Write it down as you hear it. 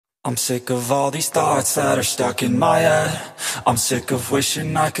I'm sick of all these thoughts that are stuck in my head. I'm sick of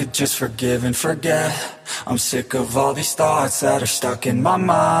wishing I could just forgive and forget. I'm sick of all these thoughts that are stuck in my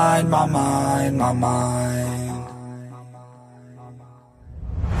mind, my mind, my mind.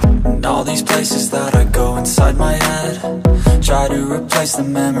 And all these places that I go inside my head, try to replace the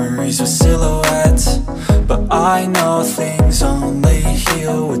memories with silhouettes, but I know things only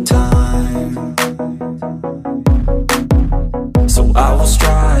heal with time. So I will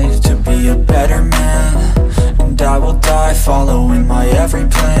strive to be a better man, and I will die following my every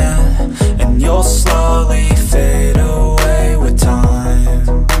plan, and you'll slowly fade away with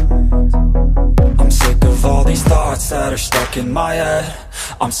time. I'm sick of all these thoughts that are stuck in my head.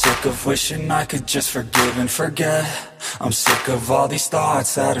 I'm sick of wishing I could just forgive and forget. I'm sick of all these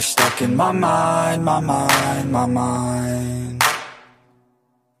thoughts that are stuck in my mind, my mind, my mind.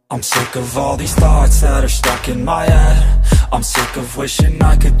 I'm sick of all these thoughts that are stuck in my head. I'm sick of wishing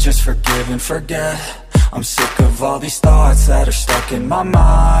I could just forgive and forget. I'm sick of all these thoughts that are stuck in my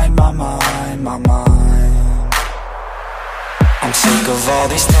mind, my mind, my mind. I'm sick of all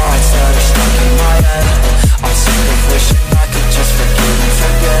these thoughts that are stuck in my head. I'm sick of wishing I could just forgive and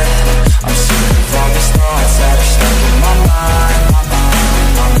forget. I'm sick of all these thoughts that are stuck in my mind, my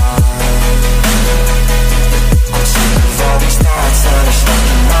mind, my mind. I'm sick of all these thoughts that are stuck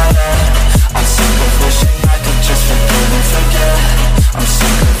in my head. I'm sick of wishing I could just forgive and forget. I'm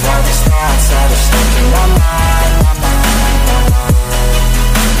sick of all these thoughts that are stuck in my mind, my mind, my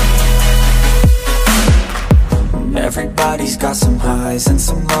mind. Everybody's got some highs and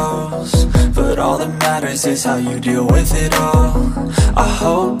some lows, but all that matters is how you deal with it all. I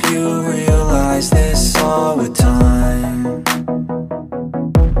hope you realize this all with time.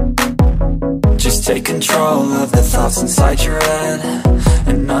 Just take control of the thoughts inside your head,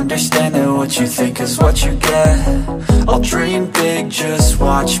 and understand that what you think is what you get. I'll dream big, just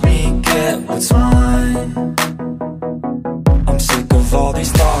watch me get what's mine. I'm sick of all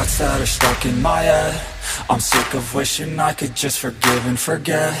these thoughts that are stuck in my head. I'm sick of wishing I could just forgive and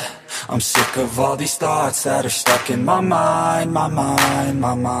forget. I'm sick of all these thoughts that are stuck in my mind, my mind,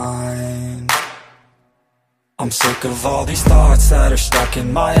 my mind. I'm sick of all these thoughts that are stuck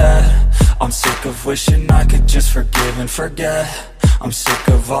in my head. I'm sick of wishing I could just forgive and forget. I'm sick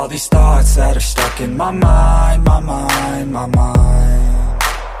of all these thoughts that are stuck in my mind, my mind, my mind.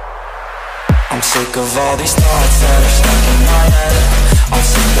 I'm sick of all these thoughts that are stuck in my head. I'm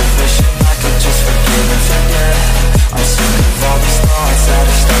sick of wishing I could just forgive and forget. I'm sick of all these thoughts that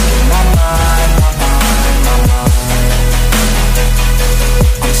are stuck in my mind.